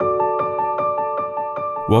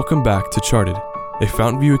Welcome back to Charted, a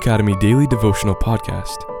Fountain View Academy daily devotional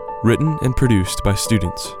podcast, written and produced by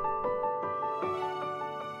students.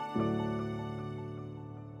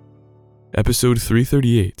 Episode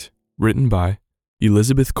 338, written by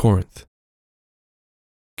Elizabeth Corinth.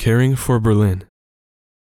 Caring for Berlin.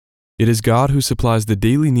 It is God who supplies the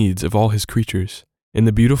daily needs of all his creatures. In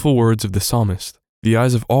the beautiful words of the psalmist, "The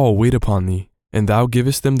eyes of all wait upon thee, and thou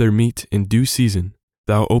givest them their meat in due season.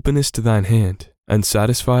 Thou openest thine hand, and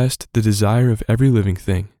satisfiest the desire of every living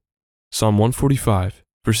thing." Psalm 145,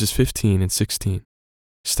 verses 15 and 16.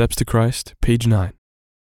 Steps to Christ, page 9.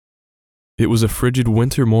 It was a frigid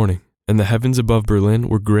winter morning, and the heavens above Berlin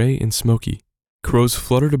were gray and smoky. Crows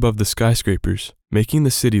fluttered above the skyscrapers, making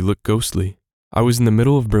the city look ghostly. I was in the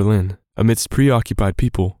middle of Berlin, amidst preoccupied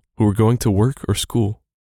people who were going to work or school.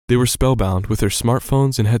 They were spellbound with their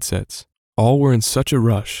smartphones and headsets. All were in such a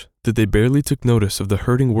rush that they barely took notice of the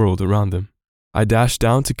hurting world around them. I dashed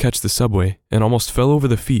down to catch the subway and almost fell over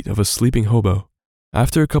the feet of a sleeping hobo.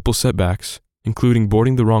 After a couple setbacks, including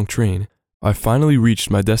boarding the wrong train, I finally reached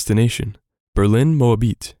my destination,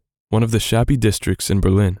 Berlin-Moabit, one of the shabby districts in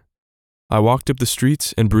Berlin. I walked up the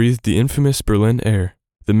streets and breathed the infamous Berlin air.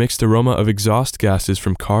 The mixed aroma of exhaust gases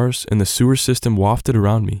from cars and the sewer system wafted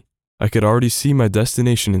around me. I could already see my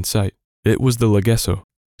destination in sight. It was the LAGESO,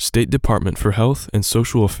 State Department for Health and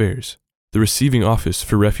Social Affairs, the receiving office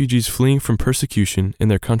for refugees fleeing from persecution in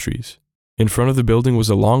their countries. In front of the building was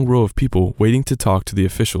a long row of people waiting to talk to the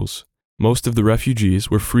officials. Most of the refugees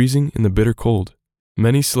were freezing in the bitter cold.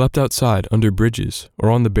 Many slept outside under bridges or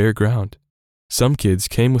on the bare ground. Some kids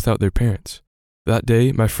came without their parents. That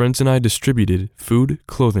day, my friends and I distributed food,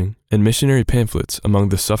 clothing, and missionary pamphlets among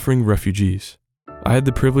the suffering refugees. I had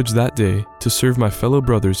the privilege that day to serve my fellow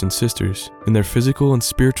brothers and sisters in their physical and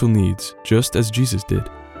spiritual needs just as Jesus did.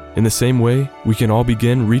 In the same way, we can all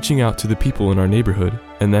begin reaching out to the people in our neighborhood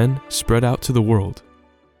and then spread out to the world.